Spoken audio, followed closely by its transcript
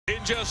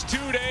just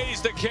 2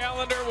 days, the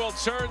calendar will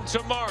turn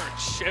to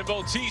March, and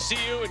both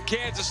TCU and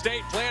Kansas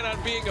State plan on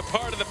being a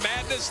part of the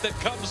madness that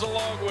comes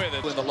along with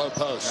it. In the low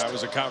post. That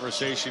was a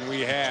conversation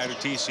we had with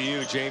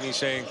TCU. Jamie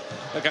saying,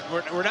 look,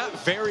 we're not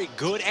very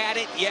good at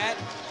it yet.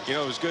 You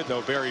know, it was good,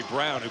 though, Barry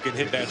Brown, who can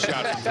hit that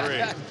shot from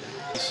three.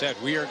 He said,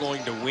 we are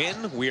going to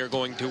win. We are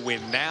going to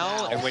win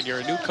now. And when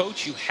you're a new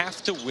coach, you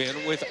have to win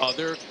with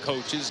other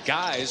coaches,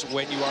 guys,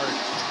 when you are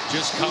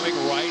just coming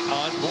right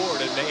on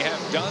board. And they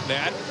have done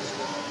that.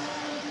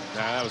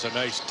 Now, that was a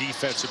nice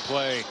defensive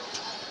play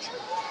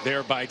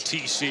there by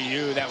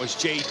TCU. That was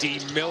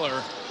J.D.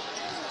 Miller.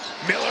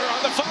 Miller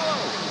on the follow.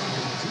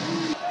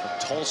 From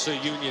Tulsa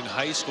Union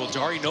High School.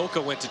 Dari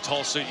Noka went to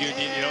Tulsa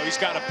Union. You know, he's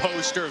got a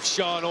poster of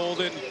Sean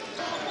Olden.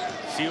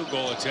 Field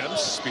goal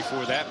attempts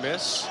before that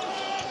miss.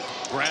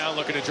 Brown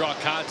looking to draw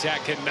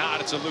contact, cannot.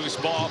 It's a loose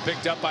ball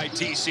picked up by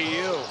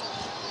TCU.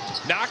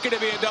 Not going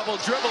to be a double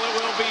dribble.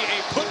 It will be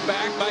a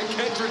putback by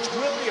Kendrick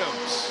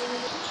Williams.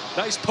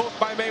 Nice poke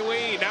by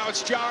Mayween. Now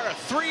it's Jara.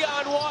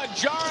 3-on-1.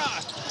 Jara.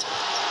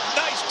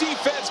 Nice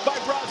defense by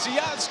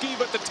Brodzianski,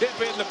 but the tip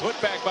in, the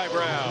putback by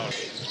Brown.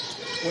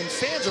 When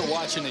fans are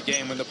watching the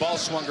game, when the ball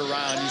swung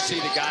around, you see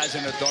the guys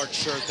in the dark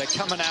shirt. They're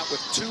coming out with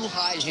two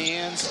high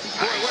hands.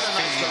 Boy, what a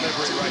nice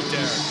delivery right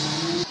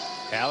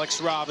there. Alex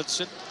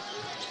Robinson.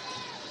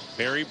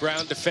 Barry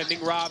Brown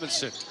defending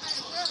Robinson.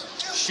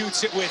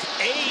 Shoots it with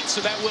 8,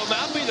 so that will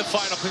not be the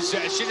final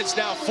possession. It's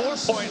now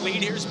 4-point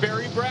lead. Here's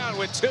Barry Brown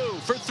with 2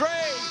 for 3.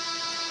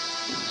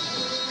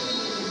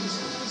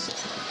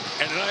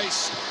 And a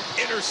nice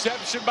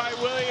interception by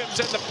Williams,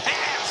 and the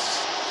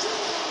pass.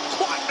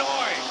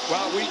 Quanoy.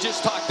 Well, we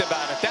just talked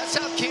about it. That's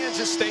how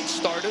Kansas State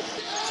started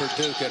for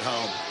Duke at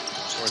home.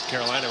 North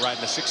Carolina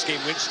riding a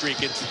 6-game win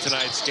streak into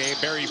tonight's game.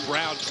 Barry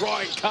Brown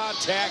drawing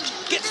contact,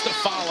 gets the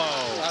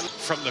follow.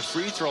 From the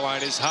free throw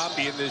line is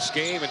hobby in this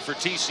game, and for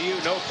TCU,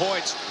 no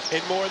points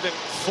in more than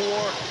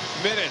 4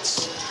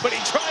 minutes. But he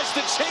tries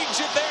to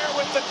change it there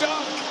with the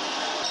dunk.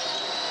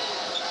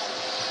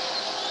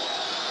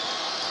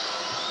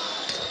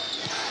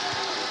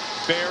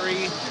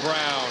 Barry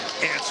Brown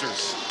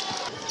answers.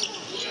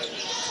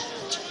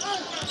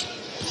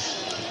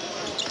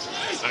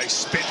 Nice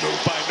spin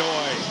move by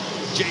Noy.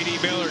 J.D.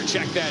 Miller,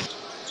 check that.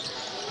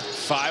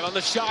 5 on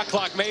the shot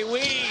clock.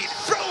 Mayween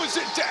throws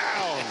it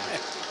down.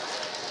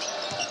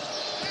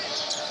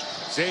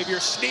 Xavier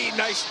Sneed,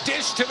 nice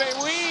dish to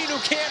Mayween, who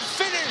can't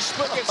finish,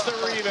 but gets the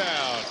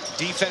rebound.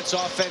 Defense,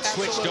 offense,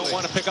 switch, don't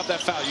want to pick up that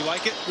foul. You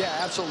like it? Yeah,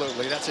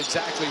 absolutely. That's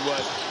exactly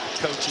what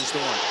coach is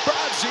doing.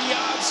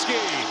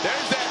 Brodzianski.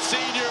 There's that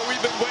senior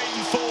we've been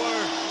waiting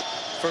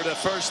for the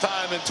first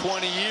time in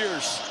 20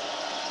 years.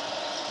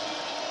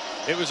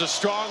 It was a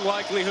strong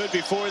likelihood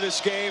before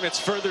this game. It's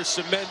further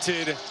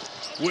cemented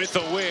with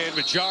a win.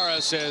 But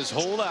Jara says,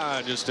 hold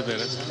on just a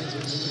minute.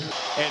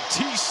 And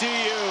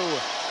TCU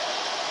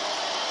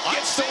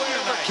gets the win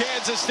over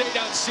Kansas State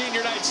on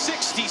senior night,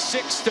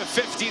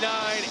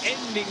 66-59,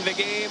 ending the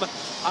game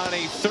on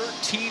a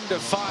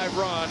 13-5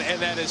 run. And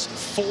that is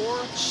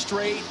 4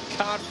 straight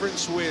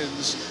conference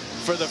wins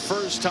for the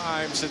first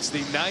time since the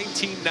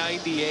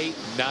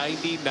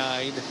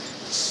 1998-99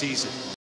 season.